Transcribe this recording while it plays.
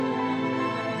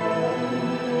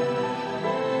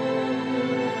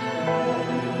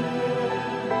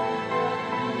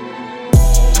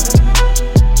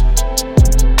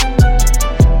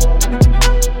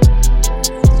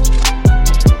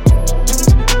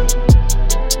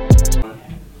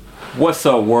What's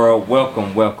up, world?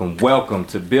 Welcome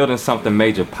to Building Something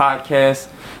Major podcast.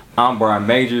 I'm Brian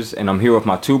Majors, and I'm here with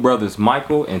my two brothers,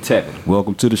 Michael and Tevin.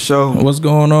 Welcome to the show. What's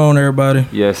going on, everybody?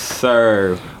 Yes,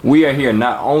 sir. We are here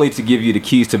not only to give you the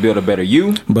keys to build a better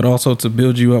you, but also to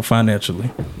build you up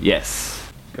financially.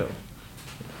 Yes. Go.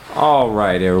 All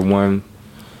right, everyone.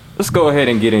 Let's go ahead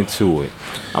and get into it.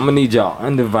 I'm going to need y'all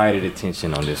undivided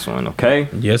attention on this one, okay?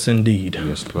 Yes, indeed.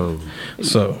 Yes, bro.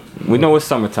 So, we know it's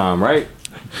summertime, right?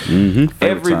 Mm-hmm.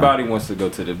 Everybody wants to go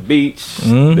to the beach.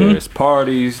 Mm-hmm. There's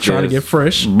parties. Trying to get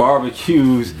fresh.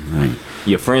 Barbecues. Right.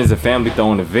 Your friends and family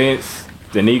throwing events.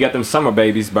 Then you got them summer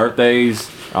babies, birthdays,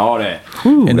 all that.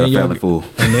 Ooh, and then y'all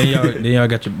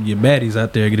got your baddies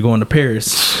out there going to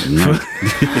Paris.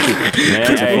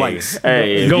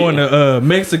 Hey, going to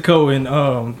Mexico and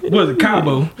what is it,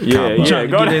 Cabo? Yeah, trying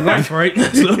to get their life right.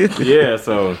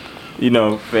 So you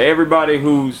know, for everybody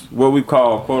who's what we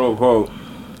call quote unquote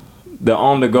the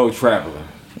on-the-go traveler.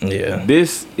 Yeah.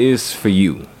 This is for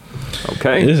you.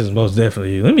 Okay? This is most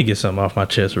definitely you. Let me get something off my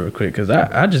chest real quick because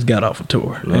I just got off a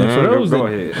tour. For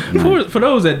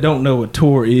those that don't know what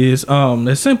tour is,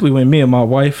 it's simply when me and my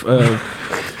wife,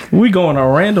 we go on a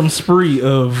random spree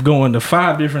of going to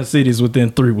 5 different cities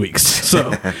within 3 weeks. So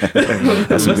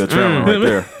that's a good travel right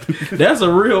there. That's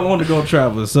a real on-the-go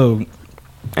traveler. So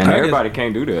and everybody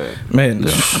can't do that.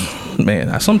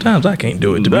 Man, sometimes I can't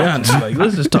do it, to be honest. Like,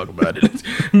 let's just talk about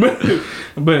it.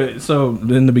 but so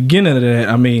in the beginning of that,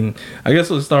 I mean, I guess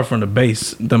let's start from the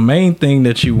base. The main thing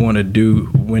that you want to do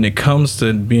when it comes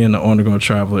to being an on-the-go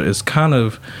traveler is kind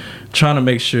of trying to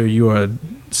make sure you are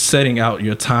setting out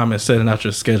your time and setting out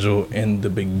your schedule in the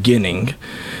beginning.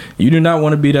 You do not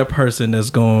want to be that person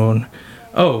that's going,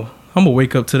 oh, I'm gonna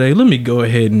wake up today. Let me go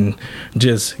ahead and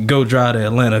just go drive to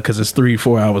Atlanta because it's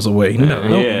 3-4 hours away.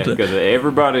 Yeah, because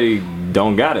everybody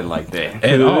don't got it like that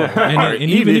at all. And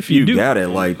even if you do got it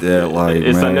like that, like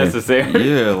it's unnecessary.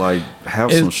 Yeah, like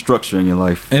have some structure in your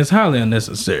life. It's highly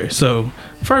unnecessary. So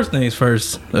first things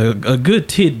first, a good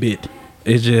tidbit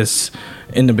is just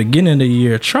in the beginning of the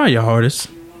year, try your hardest.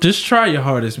 Just try your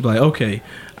hardest. Be like, okay,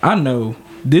 I know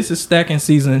this is stacking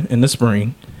season in the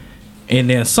spring. And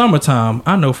then summertime,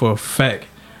 I know for a fact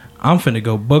I'm finna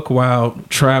go buck wild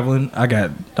traveling.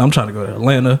 I'm trying to go to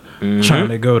Atlanta, trying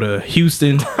to go to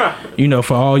Houston. You know,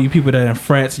 for all you people that in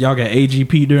France, y'all got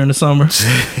AGP during the summer.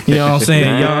 You know what I'm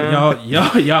saying?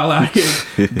 y'all out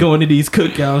here going to these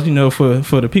cookouts. You know, for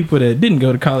the people that didn't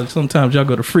go to college, sometimes y'all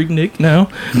go to Freaknik now.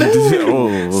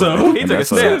 So he took a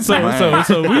step.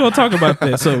 So we gonna talk about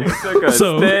that. So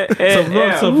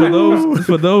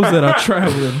for those that are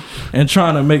traveling and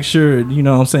trying to make sure, you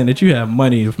know what I'm saying, that you have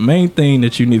money, the main thing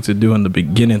that you need to do in the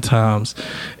beginning times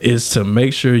is to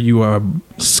make sure you are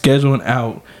scheduling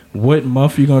out what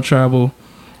month you're going to travel,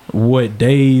 what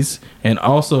days, and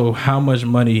also how much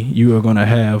money you are going to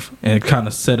have, and kind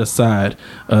of set aside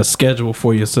a schedule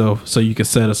for yourself so you can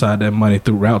set aside that money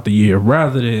throughout the year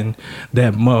rather than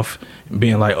that month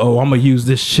being like, oh, I'm going to use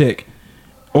this check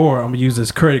or I'm going to use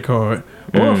this credit card.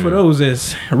 Or for those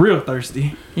that's real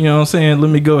thirsty, you know what I'm saying?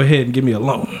 Let me go ahead and give me a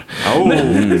loan. Oh,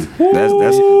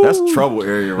 that's trouble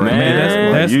area right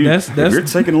now. If you're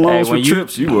taking loans for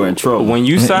trips, you are in trouble. When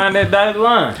you sign that dotted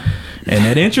line. And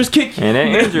that interest kick in.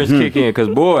 Because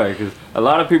a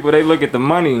lot of people, they look at the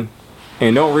money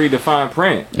and don't read the fine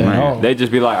print. They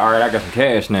just be like, all right, I got some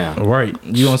cash now. Right.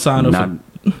 You gonna sign up for...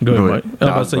 Go ahead, Mike. I was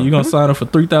about to say, you're going to sign up for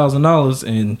 $3,000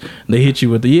 and they hit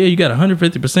you with you got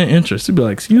 150% interest. You'd be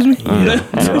like, excuse me? And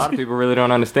a lot of people really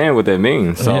don't understand what that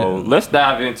means. So let's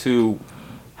dive into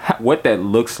what that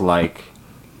looks like.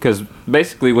 Because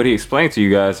basically what he explained to you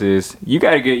guys is you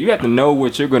have to know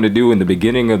what you're going to do in the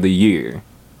beginning of the year.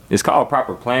 It's called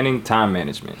proper planning, time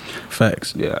management.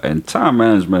 Facts. Yeah, and time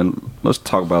management, let's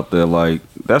talk about that. Like,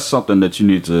 that's something that you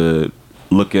need to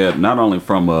look at not only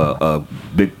from a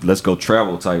big let's go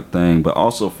travel type thing, but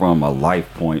also from a life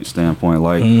standpoint.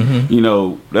 Like, you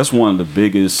know, that's one of the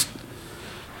biggest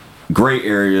gray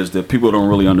areas that people don't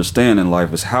really understand in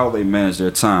life is how they manage their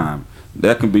time.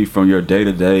 That can be from your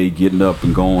day-to-day, getting up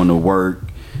and going to work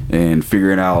and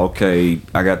figuring out, okay,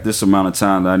 I got this amount of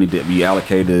time that I need to be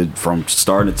allocated from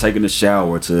starting to taking a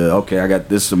shower to, okay, I got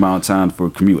this amount of time for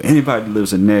commute. Anybody that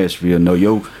lives in Nashville know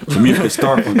your commute can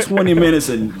start from 20 minutes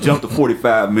and jump to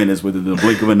 45 minutes within the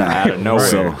blink of an eye. Out of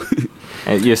nowhere.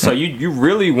 So you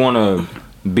really want to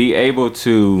be able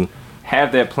to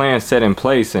have that plan set in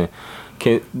place. And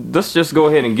let's just go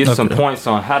ahead and get some points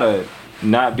on how to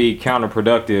not be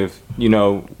counterproductive. You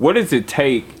know, what does it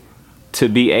take to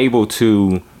be able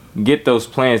to get those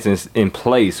plans in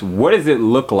place, what does it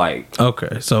look like?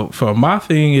 Okay, so for my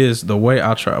thing is the way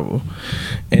I travel,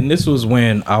 and this was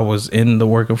when I was in the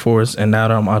working force, and now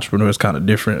that I'm an entrepreneur, it's kind of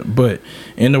different. But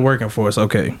in the working force,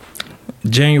 okay,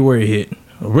 January hit.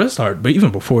 Let's start, but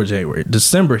even before January,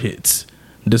 December hits.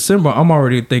 December, I'm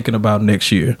already thinking about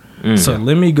next year. So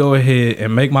let me go ahead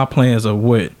and make my plans of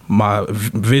what my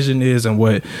vision is and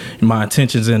what my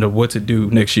intentions and of what to do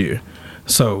next year.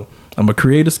 So I'm gonna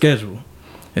create a schedule.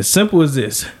 As simple as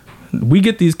this. We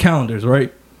get these calendars,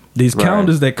 right? These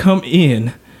calendars that come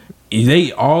in,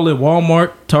 they all at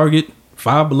Walmart, Target,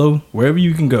 Five Below, wherever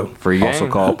you can go. Free game. Also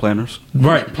called planners.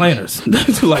 Right, planners.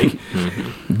 Like,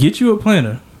 get you a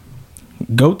planner.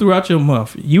 Go throughout your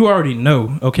month. You already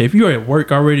know. Okay, if you're at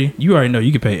work already, you already know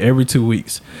you get paid every 2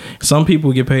 weeks. Some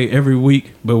people get paid every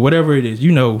week, but whatever it is,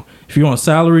 you know, if you're on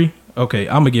salary, okay,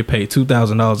 I'm gonna get paid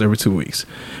 $2,000 every 2 weeks,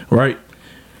 right?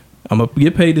 I'm gonna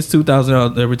get paid this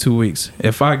 $2,000 every 2 weeks.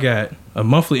 If I got a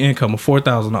monthly income of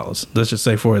 $4,000, let's just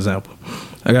say, for example,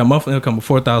 I got a monthly income of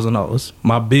 $4,000.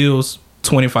 My bills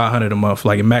 $2,500 a month,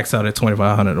 like it maxed out at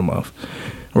 $2,500 a month,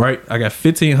 right? I got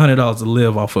 $1,500 to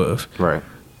live off of. Right.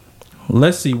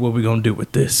 Let's see what we're gonna do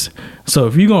with this. So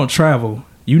if you're gonna travel,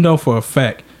 you know for a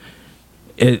fact,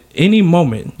 at any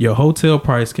moment your hotel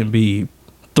price can be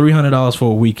 $300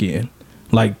 for a weekend,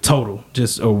 like total,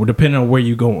 just or depending on where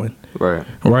you're going. Right.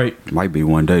 Might be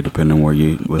one day depending on where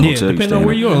you. What hotel depending on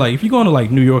where you're going. Like if you're going to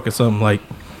like New York or something, like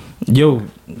your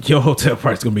hotel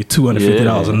price is gonna be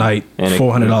 $250 a night, and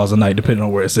 $400 a night, depending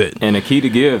on where it's at. And the key to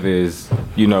give is,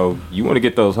 you know, you want to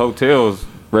get those hotels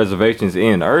reservations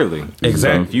in early. Exactly.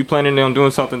 So if you planning on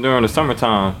doing something during the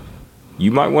summertime,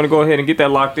 you might want to go ahead and get that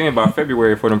locked in by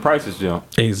February for them prices jump.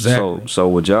 Exactly. So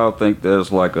would y'all think there's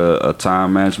like a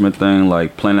time management thing,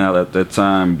 like planning out at that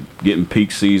time, getting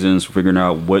peak seasons, figuring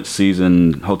out what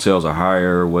season hotels are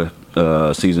higher, what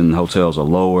season hotels are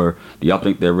lower? Do y'all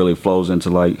think that really flows into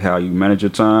like how you manage your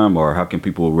time, or how can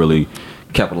people really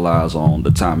capitalize on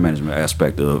the time management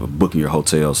aspect of booking your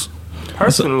hotels?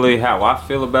 Personally, how I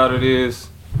feel about it is,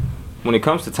 when it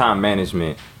comes to time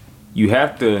management, you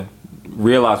have to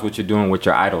realize what you're doing with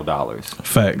your idle dollars.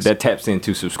 Facts. That taps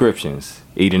into subscriptions,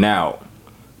 eating out,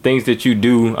 things that you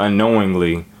do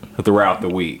unknowingly throughout the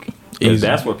week. Because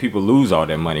that's where people lose all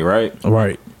their money, right?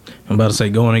 Right. I'm about to say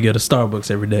going and get a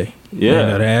Starbucks every day. Yeah.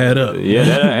 That'll add up. Yeah,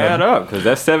 that'll add up, because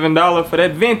that's $7 for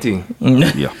that venti.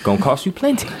 Yeah. Gonna cost you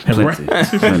plenty. Plenty.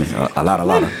 A lot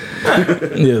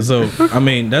of. Yeah, so I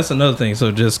mean that's another thing.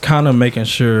 So just kind of making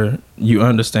sure you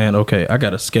understand, okay, I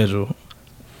got a schedule.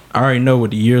 I already know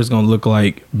what the year is gonna look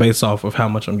like based off of how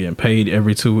much I'm getting paid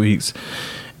every 2 weeks.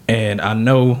 And I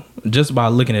know just by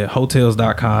looking at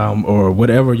hotels.com or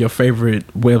whatever your favorite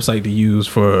website to use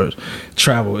for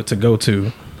travel to go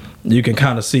to, you can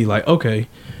kind of see like, okay,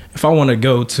 if I want to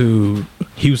go to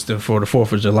Houston for the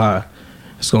 4th of July,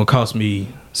 it's gonna cost me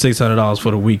 $600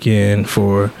 for the weekend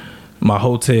for my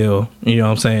hotel, you know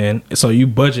what I'm saying? So you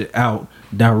budget out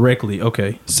directly,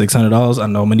 okay, $600, I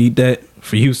know I'm gonna need that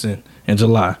for Houston in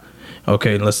July.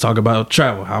 Okay, let's talk about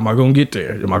travel. How am I gonna get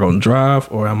there? Am I gonna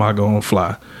drive or am I gonna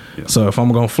fly? Yeah. So if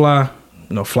I'm gonna fly,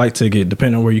 flight ticket,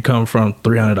 depending on where you come from,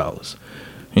 $300.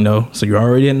 So you're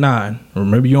already at $900.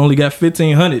 Remember, you only got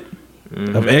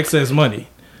 $1,500 of excess money.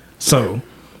 So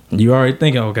you already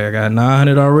thinking, okay, I got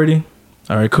 $900 already.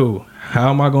 All right, cool. How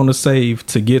am I going to save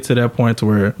to get to that point to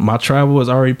where my travel is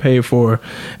already paid for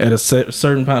at a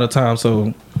certain amount of time?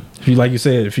 So, if you, like you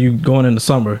said, if you going in the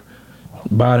summer,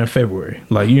 buy it in February.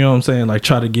 Like, you know what I'm saying? Like,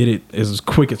 try to get it as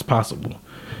quick as possible.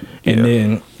 And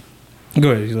then,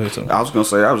 go ahead. You say I was going to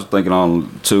say, I was thinking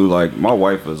on, too, like, my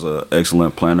wife is an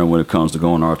excellent planner when it comes to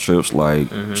going on our trips. Like,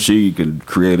 she can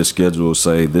create a schedule,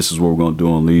 say, this is what we're going to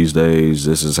do on these days.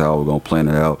 This is how we're going to plan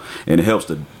it out. And it helps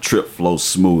the trip flow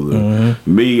smoother.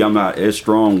 Me, I'm not as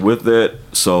strong with that.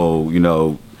 So,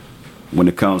 when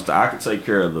it comes to, I can take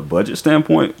care of the budget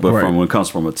standpoint, but when it comes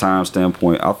from a time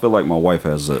standpoint, I feel like my wife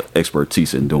has an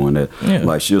expertise in doing that. Yeah.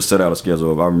 Like, she'll set out a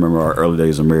schedule. I remember our early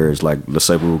days of marriage, like, let's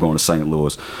say we were going to St.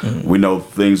 Louis. We know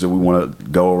things that we want to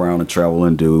go around and travel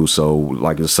and do. So,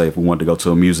 like, let's say if we wanted to go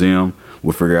to a museum,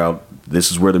 we'll figure out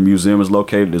this is where the museum is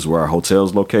located, this is where our hotel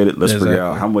is located. Let's figure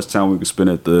out how much time we can spend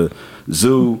at the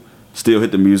zoo, still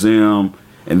hit the museum,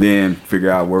 and then figure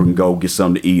out where we can go get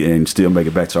something to eat and still make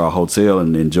it back to our hotel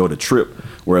and enjoy the trip.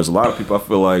 Whereas a lot of people, I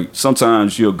feel like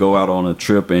sometimes you'll go out on a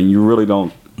trip and you really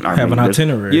don't have an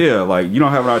itinerary. Yeah, like you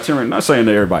don't have an itinerary. Not saying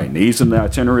that everybody needs an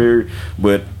itinerary,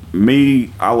 but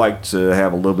me, I like to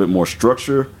have a little bit more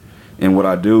structure in what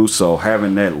I do. So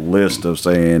having that list of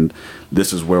saying,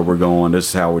 this is where we're going, this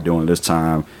is how we're doing this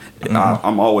time.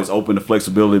 I'm always open to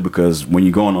flexibility, because when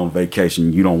you're going on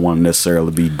vacation, you don't want to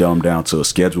necessarily be dumbed down to a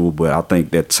schedule. But I think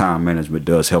that time management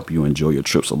does help you enjoy your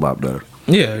trips a lot better.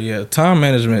 Yeah. Time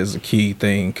management is a key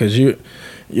thing, because you're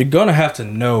gonna have to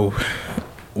know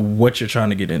what you're trying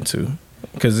to get into.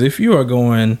 Because if you are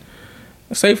going,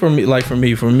 say for me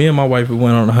and my wife, we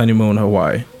went on a honeymoon in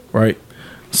Hawaii, right?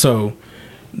 So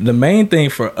the main thing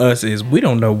for us is we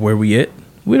don't know where we at.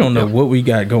 We don't know what we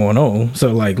got going on.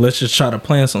 So, like, let's just try to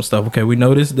plan some stuff. Okay, we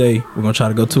know this day we're going to try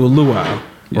to go to a luau,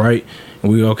 right?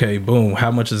 And okay, boom,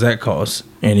 how much does that cost?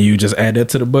 And you just add that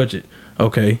to the budget.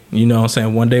 Okay, you know what I'm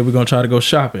saying? One day we're going to try to go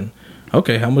shopping.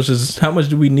 Okay, how much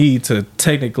do we need to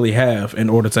technically have in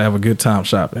order to have a good time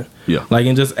shopping? Yeah. Like,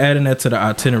 and just adding that to the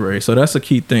itinerary. So that's a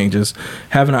key thing, just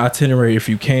having an itinerary if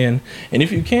you can. And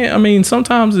if you can't, I mean,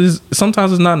 sometimes it's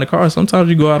not in the car. Sometimes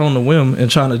you go out on the whim and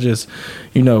trying to just,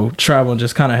 travel and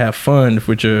just kind of have fun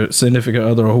with your significant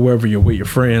other or whoever you're with, your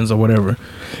friends or whatever,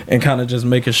 and kind of just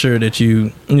making sure that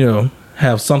you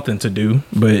have something to do,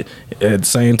 but at the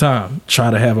same time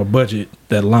try to have a budget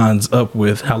that lines up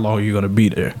with how long you're going to be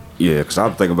there. Yeah, because I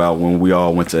think about when we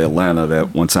all went to Atlanta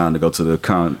that one time to go to the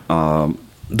conference,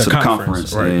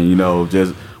 right. and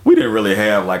just we didn't really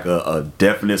have like a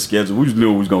definite schedule. We just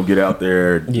knew we was gonna get out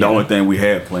there. The only thing we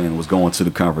had planned was going to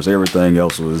the conference. Everything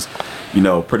else was,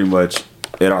 pretty much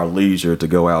at our leisure to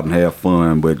go out and have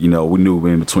fun. But we knew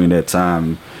in between that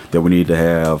time that we needed to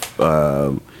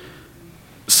have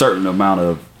certain amount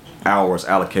of hours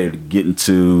allocated to getting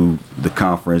to the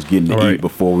conference, getting to eat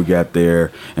before we got there,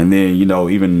 and then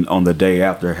even on the day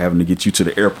after, having to get you to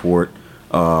the airport.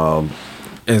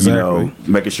 Exactly.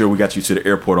 Making sure we got you to the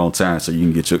airport on time so you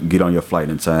can get on your flight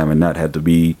in time and not have to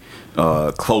be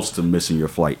close to missing your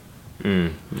flight.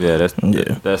 Yeah,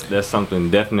 that's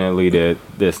something definitely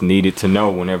that's needed to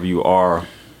know whenever you are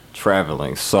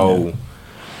traveling. So.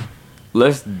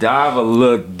 Let's dive a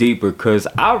little deeper, because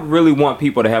I really want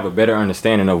people to have a better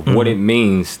understanding of what it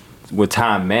means with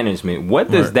time management.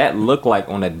 What does that look like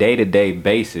on a day-to-day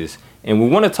basis? And we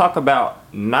want to talk about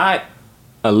not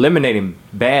eliminating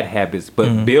bad habits,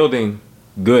 but building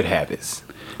good habits.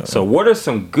 So what are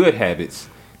some good habits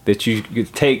that you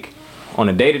could take on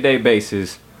a day-to-day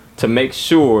basis to make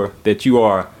sure that you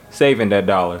are saving that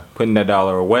dollar, putting that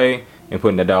dollar away, and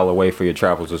putting that dollar away for your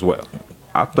travels as well?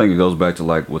 I think it goes back to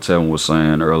like what Tevin was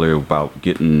saying earlier about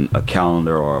getting a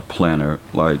calendar or a planner.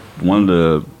 Like, one of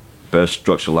the best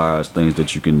structuralized things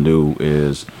that you can do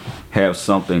is have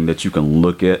something that you can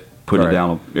look at, put it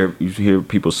down. You hear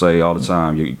people say all the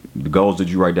time, the goals that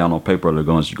you write down on paper are the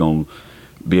ones you're going to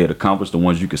be able to accomplish, the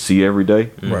ones you can see every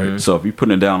day. Right. So if you're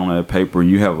putting it down on that paper,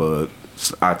 you have a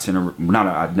itinerary, not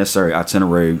a necessary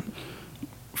itinerary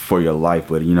for your life,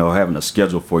 but having a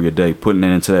schedule for your day, putting it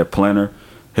into that planner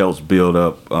helps build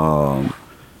up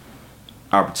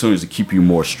opportunities to keep you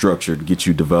more structured, get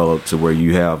you developed to where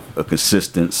you have a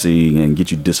consistency and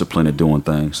get you disciplined at doing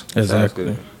things.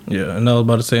 Exactly. Yeah, and I was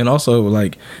about to say, and also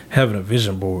like having a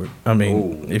vision board. I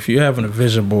mean, if you're having a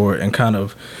vision board and kind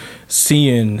of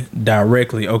seeing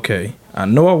directly, okay, I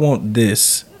know I want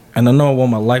this, and I know I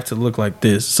want my life to look like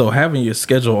this. So having your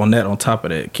schedule on top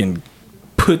of that can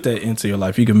put that into your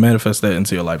life. You can manifest that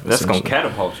into your life. That's gonna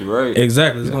catapult you, right?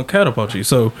 Exactly. It's gonna catapult you.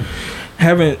 So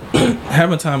having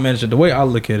time management, the way I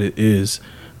look at it is,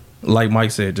 like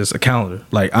Mike said, just a calendar.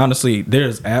 Like, honestly,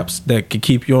 there's apps that can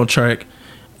keep you on track.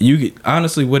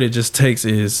 Honestly, what it just takes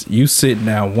is you sit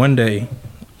down one day.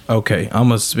 Okay, I'm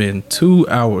gonna spend 2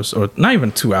 hours, or not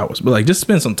even 2 hours, but like just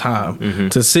spend some time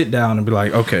to sit down and be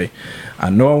like, okay, I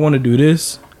know I want to do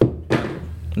this.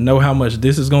 Know how much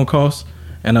this is gonna cost.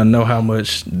 And I know how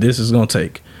much this is going to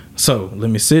take. So let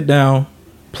me sit down,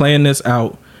 plan this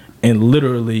out, and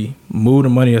literally move the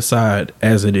money aside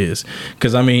as it is.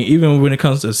 Because, I mean, even when it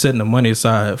comes to setting the money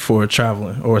aside for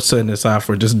traveling or setting it aside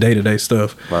for just day-to-day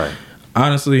stuff,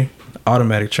 honestly,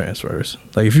 automatic transfers.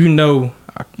 Like, if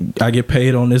I get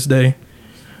paid on this day,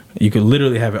 you can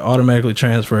literally have it automatically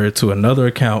transferred to another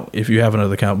account if you have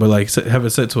another account, but like have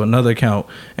it set to another account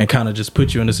and kind of just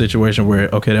put you in a situation where,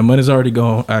 okay, that money's already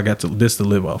gone. I got this to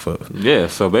live off of. Yeah.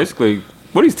 So basically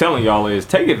what he's telling y'all is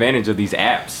take advantage of these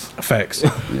apps. Facts.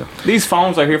 These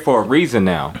phones are here for a reason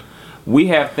now. We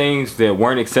have things that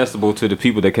weren't accessible to the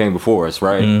people that came before us,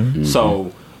 right?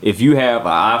 So if you have an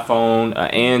iPhone,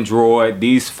 an Android,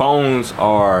 these phones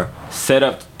are set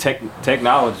up.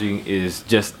 Technology is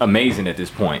just amazing at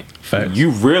this point. Facts. You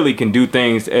really can do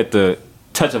things at the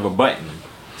touch of a button.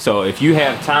 So if you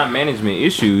have time management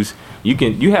issues,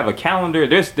 you have a calendar.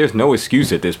 There's no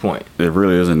excuse at this point. It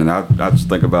really isn't. And I just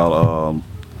think about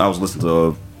I was listening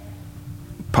to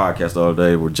podcast the other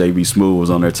day where JB Smooth was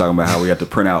on there talking about how we had to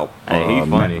print out Hey, he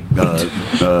funny.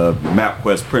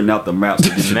 MapQuest, printing out the maps to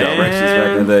get the directions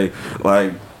back in the day.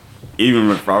 Like, even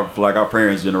with like our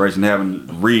parents' generation having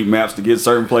to read maps to get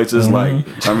certain places, like,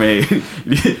 I mean,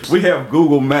 we have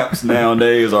Google Maps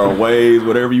nowadays or Waze,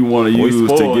 whatever you want to use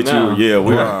to get now. you. Yeah,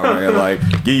 we are, man. Like,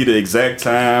 give you the exact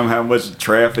time, how much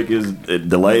traffic is,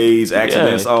 delays,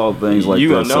 accidents, all things like that. You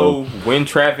gonna know when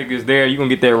traffic is there. You gonna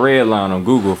get that red line on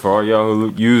Google. For all y'all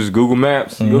who use Google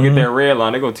Maps, you gonna get that red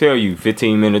line. They're gonna tell you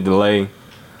 15-minute delay,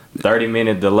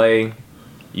 30-minute delay.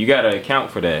 You gotta account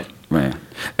for that. Man,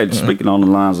 and speaking on the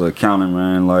lines of accounting,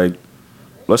 man, like,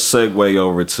 let's segue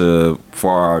over to,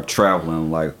 for our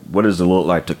traveling, like, what does it look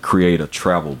like to create a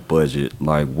travel budget?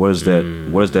 Like, what does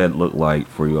that look like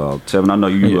for you all? Tevin, I know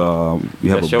you have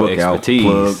That's a book out,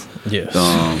 plug, Yes.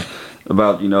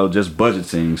 about, just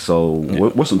budgeting. So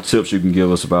what's some tips you can give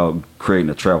us about creating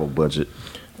a travel budget?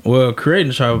 Well, creating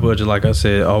a travel budget, like I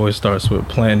said, always starts with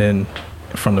planning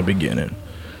from the beginning.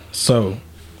 So,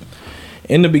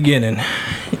 in the beginning,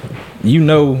 you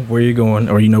know where you're going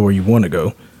or you know where you want to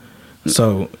go.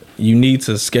 So, you need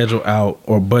to schedule out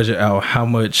or budget out how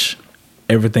much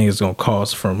everything is going to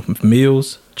cost, from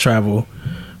meals, travel,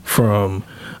 from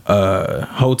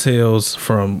hotels,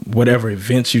 from whatever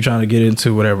events you're trying to get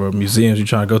into, whatever museums you're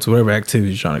trying to go to, whatever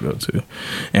activities you're trying to go to.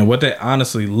 And what that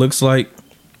honestly looks like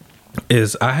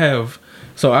is I have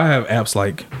apps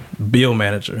like Bill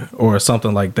Manager or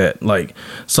something like that, like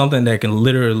something that can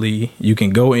literally, you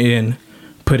can go in,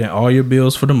 put in all your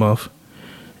bills for the month,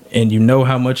 and you know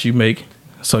how much you make,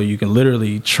 so you can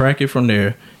literally track it from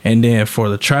there. And then for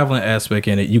the traveling aspect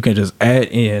in it, you can just add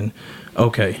in,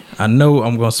 okay, I know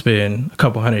I'm going to spend a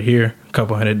couple $100 here, a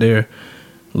couple $100 there.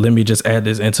 Let me just add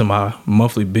this into my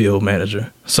monthly bill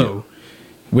manager. So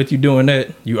with you doing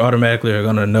that, you automatically are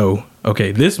going to know,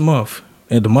 okay, this month,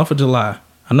 in the month of July,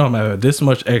 I know I'm going to have this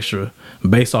much extra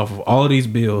based off of all of these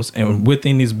bills, and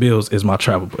within these bills is my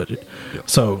travel budget. Yep.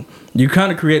 So you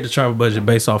kind of create the travel budget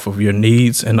based off of your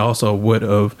needs and also what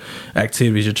of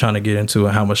activities you're trying to get into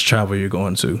and how much travel you're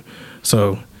going to.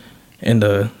 So in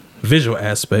the visual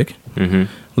aspect,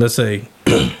 let's say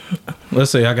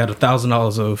I got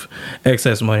 $1,000 of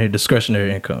excess money,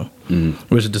 discretionary income,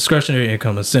 which discretionary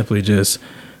income is simply just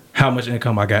how much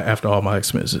income I got after all my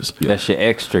expenses. That's your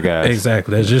extra, guys.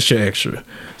 Exactly. That's just your extra.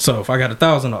 So if I got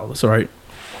 $1,000, right,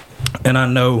 and I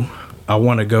know I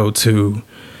want to go to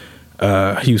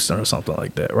Houston or something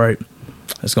like that, right?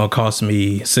 It's going to cost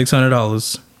me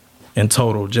 $600 in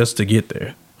total just to get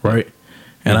there, right?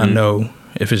 And I know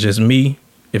if it's just me,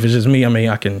 I mean,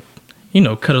 I can,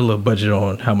 cut a little budget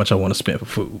on how much I want to spend for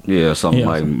food. Yeah, something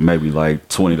like maybe like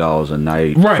 $20 a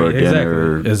night for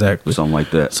dinner. Exactly. Something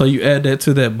like that. So you add that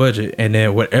to that budget, and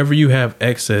then whatever you have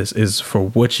excess is for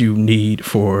what you need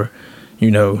for,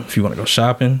 if you want to go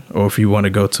shopping or if you want to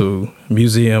go to a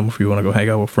museum, if you want to go hang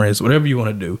out with friends, whatever you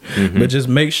want to do. But just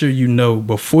make sure you know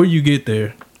before you get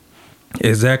there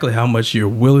exactly how much you're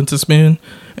willing to spend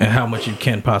and how much you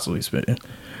can possibly spend.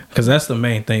 Because that's the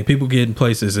main thing. People get in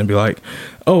places and be like,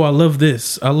 oh, I love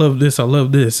this. I love this. I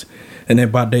love this. And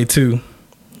then by day 2,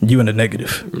 you in the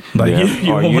negative. Like,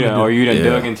 you done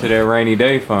dug into that rainy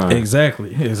day fund.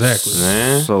 Exactly.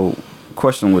 Man. So,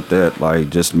 question with that, like,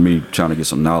 just me trying to get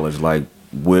some knowledge, like,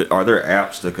 are there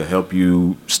apps that could help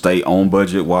you stay on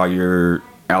budget while you're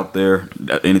out there?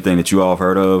 Anything that you all have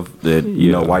heard of that,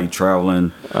 while you're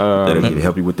traveling, that can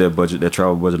help you with that budget, that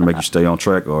travel budget, to make you stay on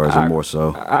track, or is it more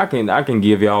so? I can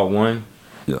give y'all one.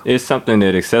 Yeah. It's something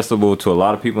that's accessible to a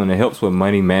lot of people, and it helps with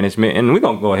money management. And we're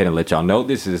going to go ahead and let y'all know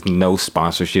this is no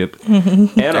sponsorship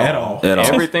at all.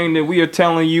 Everything that we are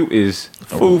telling you is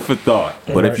food for thought.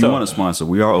 But if you want to sponsor,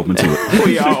 we are open to it.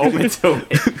 We are open to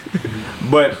it.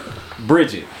 But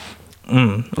Bridget,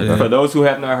 for those who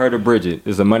have not heard of Bridget,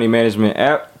 it's a money management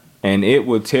app, and it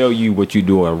will tell you what you're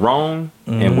doing wrong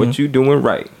and what you're doing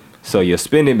right. So your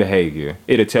spending behavior,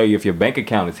 it'll tell you if your bank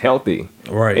account is healthy.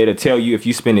 Right. It'll tell you if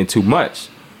you're spending too much.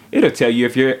 It'll tell you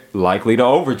if you're likely to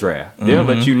overdraft. They'll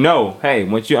let you know, hey,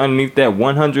 once you're underneath that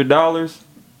 $100,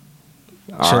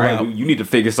 all right, you need to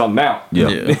figure something out.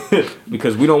 Yeah.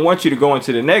 Because we don't want you to go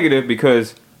into the negative,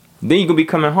 because then you're going to be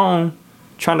coming home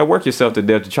trying to work yourself to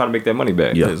death to try to make that money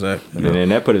back. Yeah, exactly. And then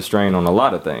that put a strain on a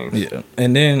lot of things. Yeah.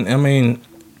 And then, I mean,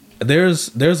 there's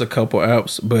a couple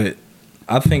apps, but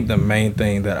I think the main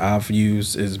thing that I've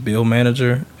used is Bill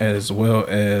Manager as well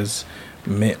as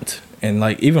Mint. And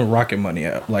like even Rocket Money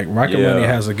app. Like Rocket Money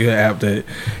has a good app that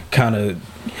kind of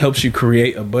helps you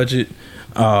create a budget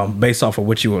based off of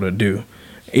what you want to do.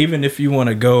 even if you want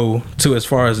to go to as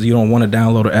far as you don't want to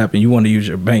download an app and you want to use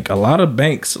your bank, a lot of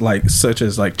banks like such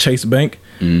as like Chase Bank,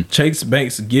 Chase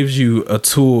Banks gives you a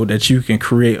tool that you can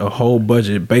create a whole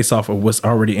budget based off of what's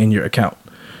already in your account.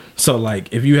 So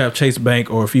like if you have Chase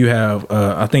Bank or if you have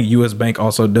I think US Bank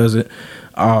also does it,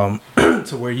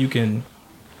 to where you can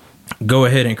go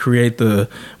ahead and create the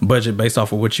budget based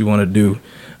off of what you want to do.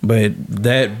 But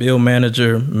that bill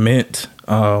manager Mint,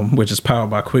 which is powered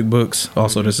by QuickBooks.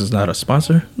 Also, this is not a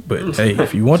sponsor, but hey,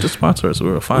 if you want to sponsor us,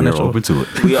 we're a financial, open to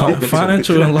it. We are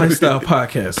financial and lifestyle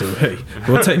podcast. So hey,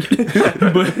 we'll take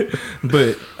it.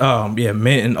 but yeah,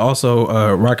 Mint and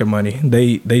also Rocket Money,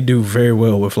 they do very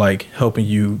well with like helping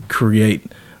you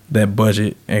create that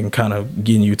budget and kind of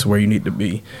getting you to where you need to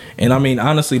be. And I mean,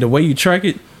 honestly, the way you track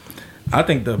it, I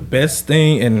think the best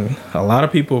thing, and a lot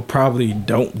of people probably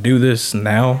don't do this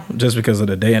now just because of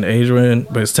the day and age we're in,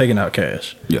 but it's taking out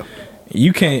cash. Yeah.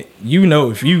 You can't,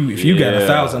 if you got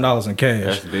 $1,000 in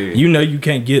cash, you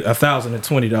can't get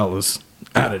 $1,020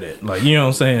 out of that. Like, you know what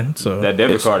I'm saying? So that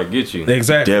debit card will get you.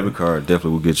 Exactly. Debit card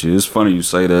definitely will get you. It's funny you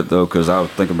say that though, because I was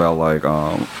thinking about like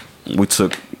we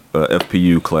took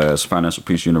FPU class, Financial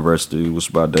Peace University, was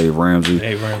by Dave Ramsey.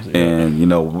 And you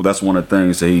know, that's one of the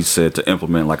things that he said, to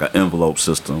implement like an envelope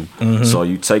system. So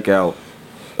you take out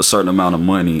a certain amount of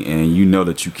money and you know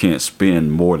that you can't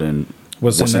spend more than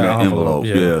what's in that envelope.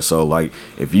 Yeah. So like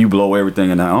if you blow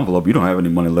everything in that envelope, you don't have any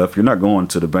money left. You're not going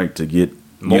to the bank to get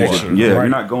more. You're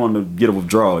not going to get a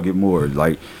withdrawal or get more.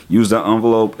 Like use that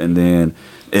envelope, and then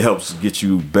it helps get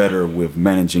you better with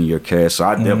managing your cash. So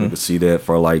I definitely could see that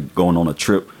for like going on a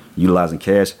trip, utilizing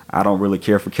cash. I don't really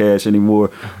care for cash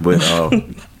anymore, but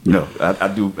no, I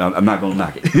do. I'm not gonna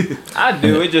knock it. I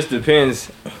do. It just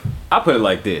depends. I put it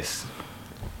like this: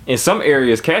 in some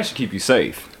areas, cash should keep you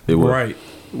safe. It will. Right.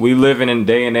 We live in a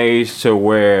day and age to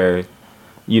where,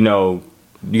 you know,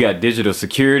 you got digital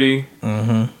security,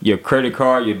 your credit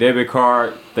card, your debit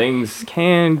card. Things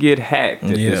can get hacked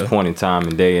at this point in time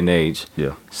and day and age.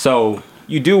 Yeah. So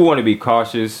you do want to be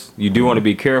cautious. You do want to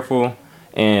be careful.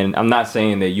 And I'm not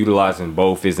saying that utilizing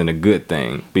both isn't a good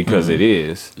thing, because it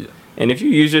is. Yeah. And if you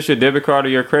use just your debit card or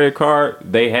your credit card,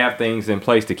 they have things in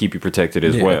place to keep you protected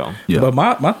as well. Yeah. But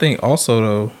my thing also,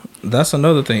 though, that's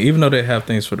another thing. Even though they have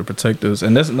things for the protectors,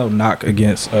 and there's no knock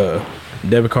against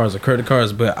debit cards or credit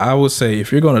cards, but I would say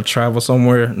if you're going to travel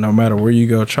somewhere, no matter where you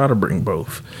go, try to bring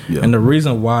both. Yeah. And the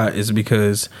reason why is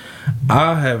because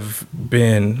I have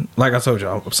been, like I told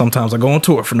y'all, sometimes I go on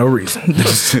tour for no reason.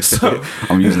 So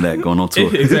I'm using that, going on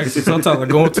tour. Exactly. Sometimes I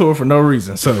go on tour for no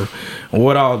reason. So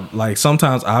what I'll like,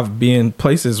 sometimes I've been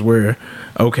places where,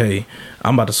 okay,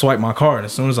 I'm about to swipe my card. And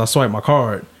as soon as I swipe my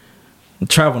card,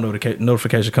 travel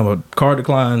notification come up, card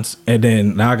declines, and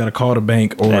then now I gotta call the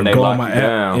bank or go on my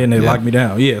app and they lock me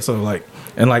down. Yeah, so like,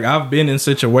 and like I've been in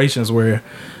situations where,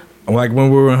 like when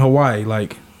we were in Hawaii,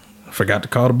 like I forgot to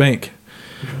call the bank.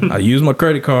 I used my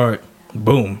credit card,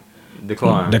 boom,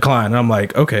 decline. And I'm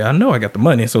like, okay, I know I got the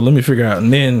money, so let me figure out.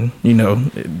 And then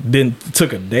it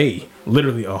took a day,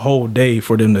 literally a whole day,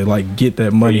 for them to like get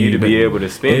that money. For you to be able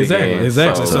to spend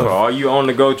exactly. So for all you on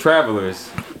the go travelers,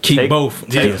 keep both.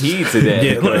 Take heed to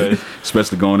that.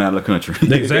 Especially going out of the country.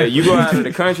 Exactly. You go out of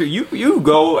the country, you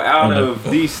go out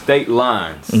of these state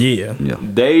lines. Yeah.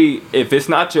 If it's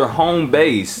not your home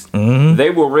base, they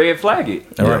will red flag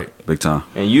it. All right. Big time.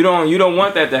 And you don't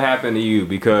want that to happen to you,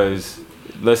 because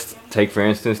let's take for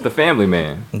instance the family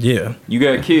man. Yeah. You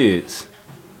got kids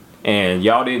and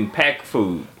y'all didn't pack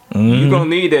food. You're gonna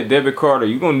need that debit card, or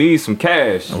you're gonna need some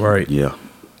cash. Right. Yeah.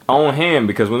 On hand,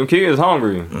 because when the kid's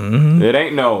hungry, it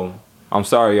ain't no, I'm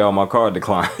sorry y'all, my card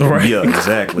declined. Right. Yeah,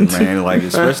 exactly, man. Like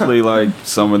especially like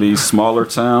some of these smaller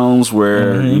towns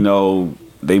where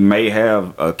they may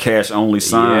have a cash only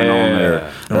sign on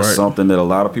there. That's something that a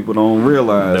lot of people don't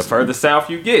realize. The further south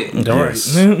you get,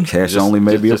 cash only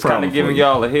may be a problem. Just kind of giving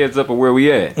y'all a heads up of where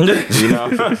we at.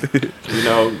 The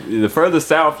further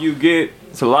south you get,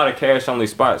 it's a lot of cash only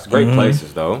spots. Great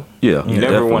places though. Yeah. You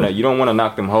don't want to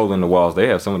knock them hole in the walls. They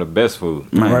have some of the best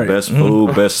food. Man, best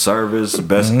food, best service,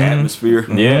 best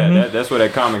atmosphere. Yeah, that's where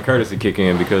that common courtesy kick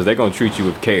in, because they're gonna treat you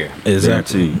with care.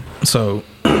 Exactly. So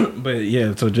but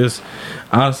yeah, so just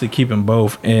honestly keeping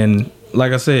both. And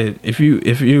like I said, if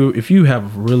you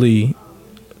have really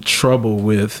trouble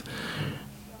with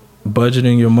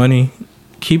budgeting your money,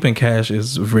 keeping cash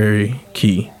is very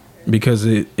key, because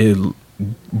it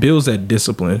builds that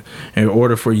discipline in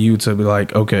order for you to be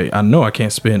like, okay, I know I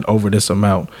can't spend over this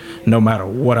amount no matter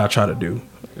what I try to do.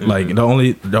 Like the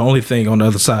only thing on the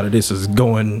other side of this is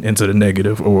going into the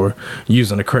negative or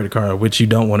using a credit card, which you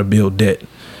don't want to build debt.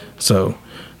 So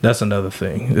that's another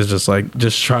thing. It's just like,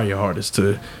 just try your hardest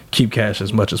to keep cash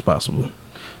as much as possible.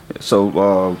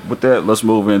 So with that, let's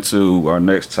move into our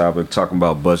next topic, talking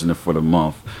about budgeting for the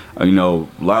month. A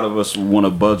lot of us want to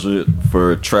budget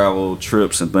for travel,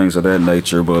 trips, and things of that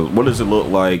nature. But what does it look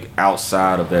like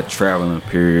outside of that traveling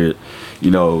period?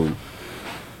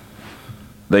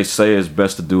 They say it's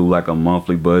best to do like a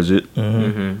monthly budget.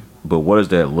 But what does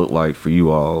that look like for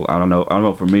you all? I don't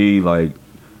know. For me, like,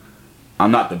 I'm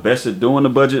not the best at doing the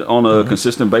budget on a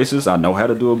consistent basis. I know how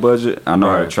to do a budget. I know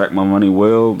how to track my money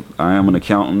well. I am an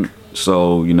accountant.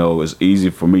 So, it's easy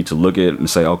for me to look at it and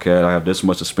say, okay, I have this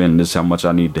much to spend and this is how much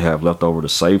I need to have left over to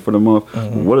save for the month.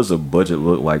 What does a budget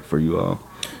look like for you all?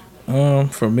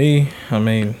 For me,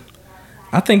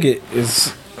 I think it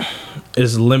is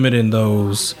limiting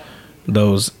those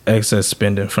excess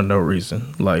spending for no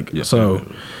reason.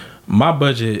 My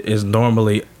budget is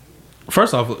normally,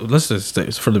 first off, let's just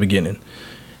say for the beginning,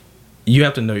 you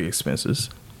have to know your expenses.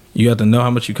 You have to know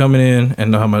how much you're coming in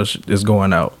and know how much is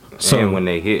going out. So and when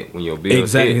your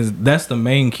bills hit. That's the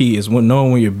main key, is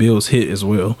knowing when your bills hit as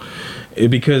well.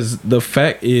 Because the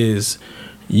fact is,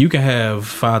 you can have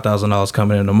 $5,000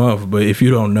 coming in a month, but if you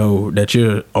don't know that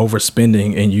you're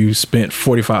overspending and you spent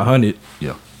 $4,500,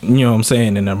 you know what I'm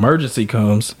saying, and an emergency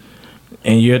comes,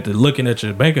 and you're looking at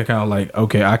your bank account like,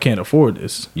 okay, I can't afford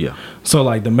this. Yeah. So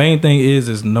like the main thing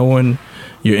is knowing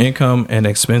your income and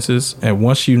expenses, and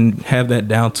once you have that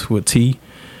down to a T,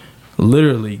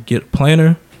 literally get a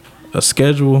planner, a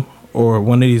schedule, or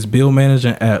one of these bill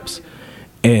management apps,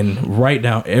 and write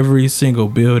down every single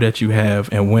bill that you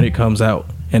have and when it comes out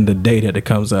and the day that it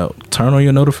comes out. Turn on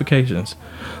your notifications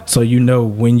so you know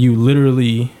when you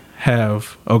literally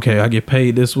have, okay, I get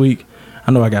paid this week.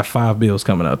 I know I got 5 bills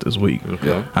coming out this week.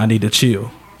 Okay. I need to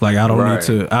chill. Like I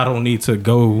don't need to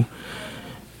go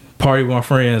party with my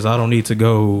friends. I don't need to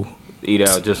go eat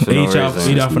out just for no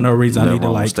reason. Eat out for no reason. I need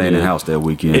to stay in the house that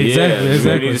weekend.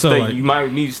 Exactly. So you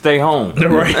might need to stay home.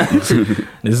 Right. This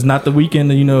is not the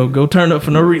weekend to go turn up for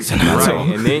no reason.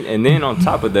 Right. And then on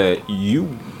top of that,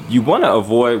 you want to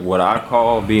avoid what I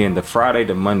call being the Friday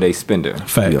to Monday spender.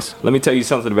 Facts. Let me tell you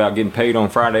something about getting paid on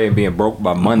Friday and being broke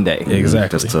by Monday.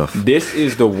 Exactly. That's tough. This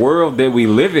is the world that we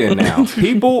live in now.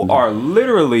 People are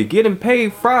literally getting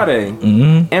paid Friday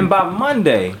and by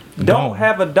Monday don't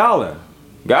have a dollar.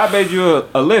 God made you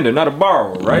a lender, not a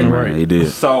borrower, right? Right, he did.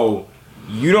 So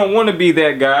you don't want to be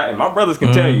that guy, and my brothers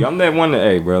can tell you, I'm that one that,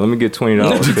 hey, bro, let me get $20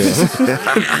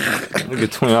 let me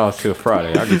get $20 till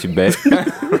Friday. I'll get you back.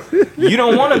 You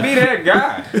don't want to be that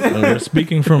guy.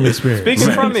 Speaking from experience.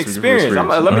 Let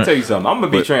me tell you something. I'm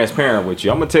going to be transparent with you.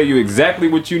 I'm going to tell you exactly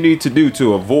what you need to do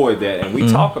to avoid that. And we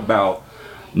talk about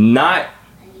not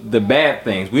the bad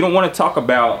things. We don't want to talk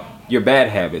about your bad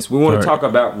habits. We want to talk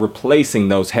about replacing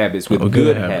those habits with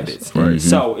good habits. Right.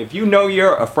 So if you know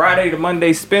you're a Friday to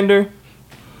Monday spender,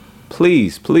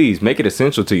 please make it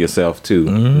essential to yourself to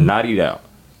not eat out.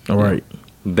 All right.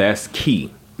 That's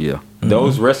key. Yeah.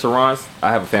 Those restaurants,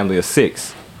 I have a family of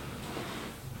 6.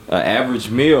 An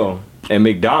average meal at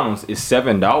McDonald's is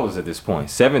 $7 at this point.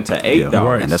 $7 to $8. Yeah,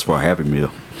 right. And that's for a Happy Meal.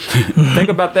 Think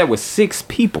about that with 6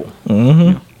 people.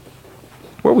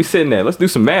 Where are we sitting at? Let's do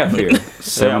some math here.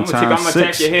 I'm gonna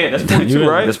attack your head. That's 42,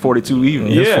 right? That's 42 even.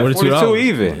 Yeah, 42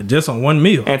 even. Just on one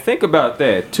meal. And think about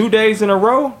that. 2 days in a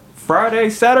row, Friday,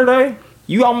 Saturday,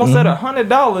 you almost at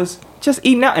 $100 just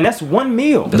eating out, and that's one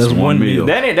meal. That's one meal.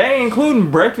 That ain't including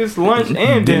breakfast, lunch,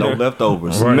 and dinner. No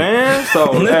leftovers, right. Man.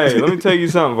 So hey, let me tell you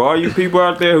something. For all you people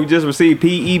out there who just received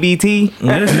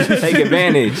PEBT, take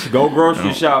advantage. Go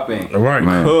grocery shopping. Right.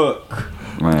 Cook.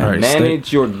 Right.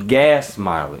 Manage your gas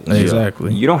mileage.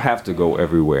 Exactly. You don't have to go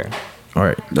everywhere. All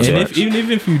right. And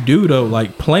even if you do though,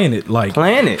 like plan it.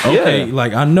 Okay. Yeah.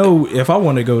 Like I know if I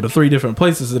want to go to 3 different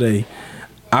places today,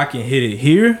 I can hit it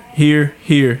here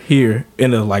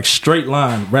in a like straight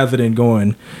line rather than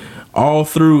going all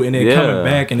through and then coming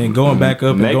back and then going back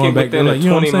up and going back down. Like, you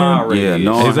know what I'm saying? Yeah,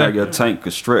 knowing how your tank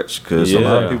could stretch, because a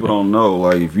lot of people don't know.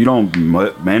 Like if you don't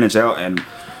manage out, and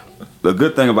the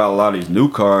good thing about a lot of these new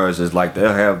cars is like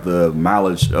they'll have the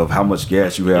mileage of how much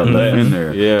gas you have left in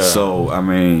there. Yeah. So I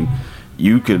mean,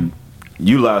 you can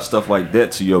utilize stuff like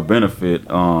that to your benefit.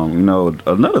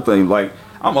 Another thing, like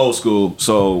I'm old school,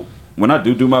 so when I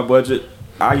do my budget,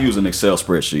 I use an Excel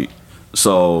spreadsheet.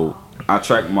 So I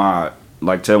track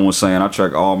like Tevin was saying, I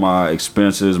track all my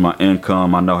expenses, my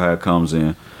income. I know how it comes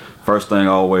in. First thing,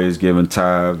 always giving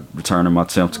tithe, returning my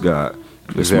 10th to God.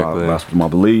 That's my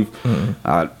belief.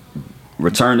 I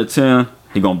return the 10,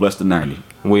 he gonna bless the 90.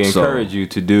 We encourage you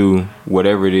to do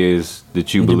whatever it is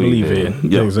that you believe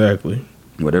in. Yep. Exactly.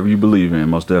 Whatever you believe in,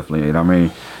 most definitely. And I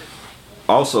mean,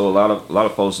 also a lot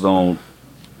of folks don't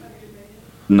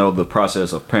know the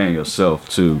process of paying yourself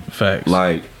too. Facts.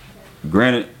 Like,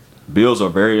 granted, bills are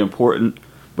very important,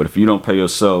 but if you don't pay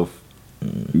yourself,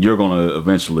 you're going to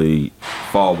eventually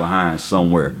fall behind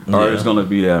somewhere. Or there's going to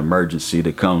be that emergency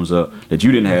that comes up that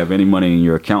you didn't have any money in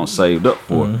your account saved up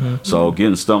for. So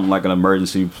getting something like an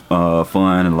emergency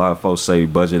fund, and a lot of folks say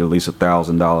budget at least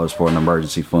 $1,000 for an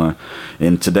emergency fund.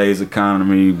 In today's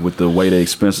economy, with the way the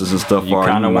expenses and stuff You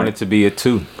kind of want it to be a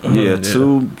 2. Yeah,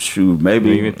 2, shoot,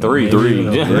 maybe even 3.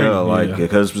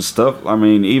 Because the stuff, I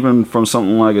mean, even from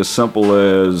something like as simple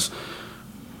as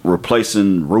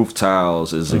replacing roof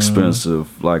tiles is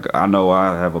expensive. Like, I know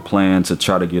I have a plan to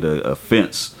try to get a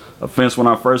fence. A fence when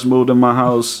I first moved in my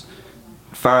house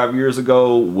 5 years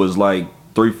ago was like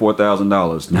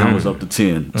 $3,000-$4,000. Now it's up to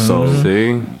 10. So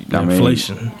See, I mean,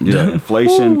 Inflation. Yeah,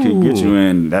 inflation can get you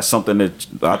in. That's something that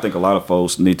I think a lot of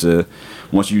folks need to.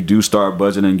 Once you do start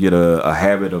budgeting, get a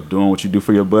habit of doing what you do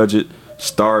for your budget.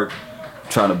 Start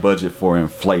trying to budget for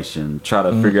inflation. Try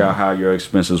to figure out how your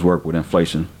expenses work with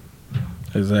inflation.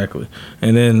 Exactly.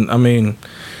 And then, I mean,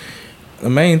 the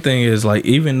main thing is, like,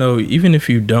 even if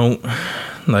you don't,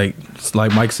 like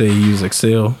Mike said, you use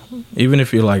Excel, even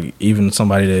if you're like even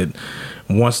somebody that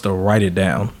wants to write it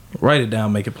down,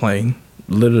 make it plain.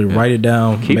 Literally write it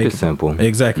down. Keep it simple.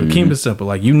 Exactly. Keep it simple.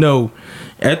 Like,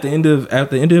 at the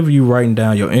end of you writing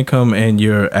down your income and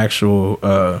your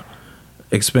actual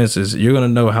expenses, you're gonna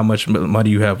know how much money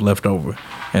you have left over,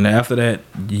 and after that,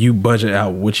 you budget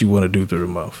out what you want to do through the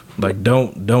month. Like,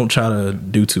 don't try to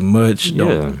do too much.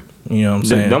 Don't, you know what I'm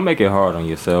saying? Don't make it hard on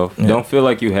yourself. Don't feel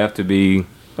like you have to be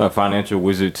a financial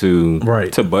wizard to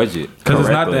budget, because it's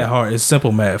not that hard. It's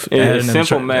simple math. It's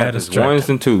simple math. It's 1s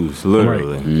and 2s,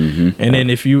 literally. And then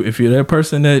if you're that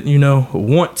person that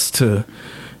wants to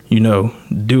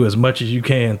do as much as you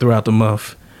can throughout the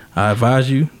month, I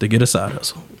advise you to get a side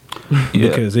hustle.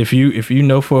 Because if you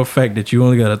know for a fact that you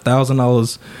only got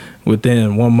 $1,000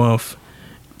 within 1 month,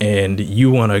 and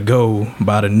you want to go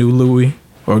buy the new Louis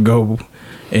or go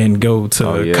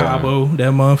to Cabo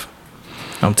that month,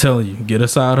 I'm telling you, get a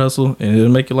side hustle and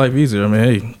it'll make your life easier. I mean,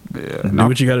 hey, do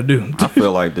what you got to do. I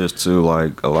feel like this too.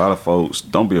 Like, a lot of folks,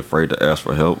 don't be afraid to ask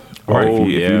for help. Or if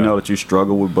you know that you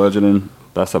struggle with budgeting,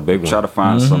 that's a big one. Try to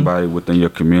find somebody within your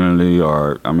community,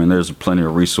 or there's plenty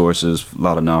of resources. A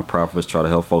lot of nonprofits try to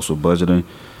help folks with budgeting,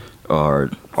 or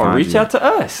reach out to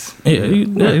us. Yeah,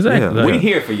 exactly. Yeah. We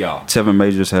here for y'all. Tevin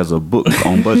Majors has a book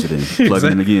on budgeting. Plug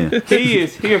it in again. He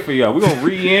is here for y'all. We're gonna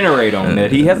reiterate on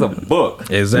that. He has a book.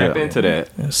 Exactly. Step into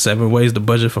that. 7 ways to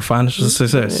budget for financial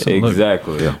success. So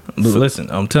exactly. Listen,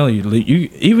 I'm telling you,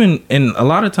 even and a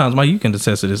lot of times, Mike, you can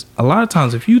attest to this. A lot of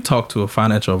times, if you talk to a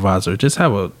financial advisor, just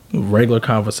have a regular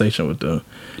conversation with them.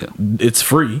 Yeah. It's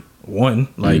free. A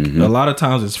lot of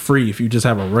times it's free if you just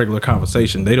have a regular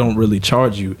conversation. They don't really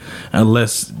charge you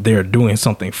unless they're doing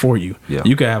something for you. Yeah.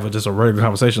 You can have just a regular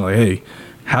conversation like, hey,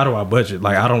 how do I budget?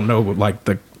 Like, I don't know, like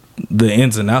the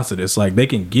ins and outs of this. Like, they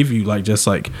can give you just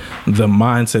the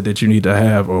mindset that you need to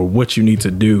have or what you need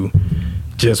to do,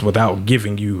 just without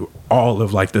giving you all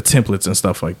of the templates and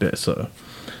stuff like that. So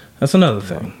that's another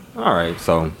thing. All right.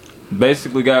 So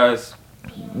basically, guys,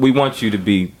 we want you to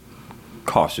be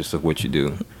cautious of what you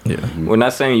do. Yeah. We're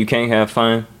not saying you can't have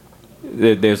fun.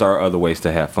 There's other ways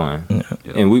to have fun.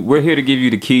 Yeah. And we're here to give you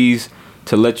the keys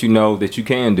to let you know that you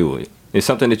can do it. It's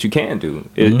something that you can do.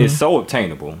 It's so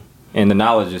obtainable, and the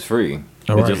knowledge is free.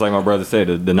 Just like my brother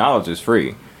said, the knowledge is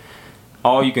free.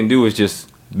 All you can do is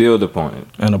just build upon it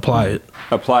and apply it.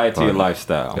 Apply it to your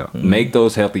lifestyle. Yeah. Make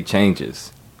those healthy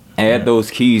changes. Add those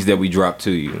keys that we drop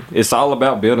to you. It's all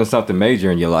about building something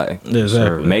major in your life.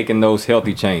 Exactly. Making those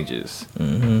healthy changes.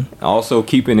 Also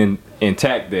keeping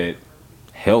intact that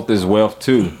health is wealth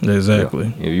too.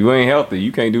 Exactly. If you ain't healthy,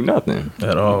 you can't do nothing.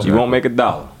 At all. You won't make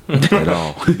 $1. At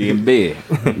all. Be in bed.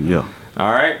 Yeah.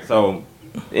 All right. So,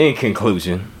 in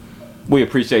conclusion, we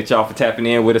appreciate y'all for tapping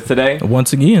in with us today.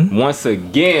 Once again,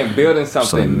 building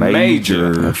something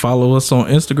major. And follow us on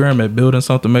Instagram at Building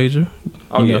Something Major.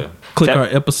 Oh, yeah. Click our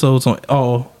episodes on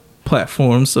all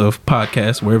platforms of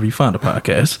podcasts, wherever you find a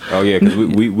podcast. Oh, yeah, because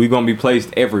we going to be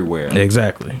placed everywhere.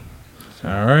 Exactly.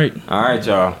 All right. All right,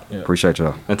 y'all. Yeah. Appreciate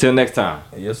y'all. Until next time.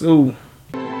 Yes, sir.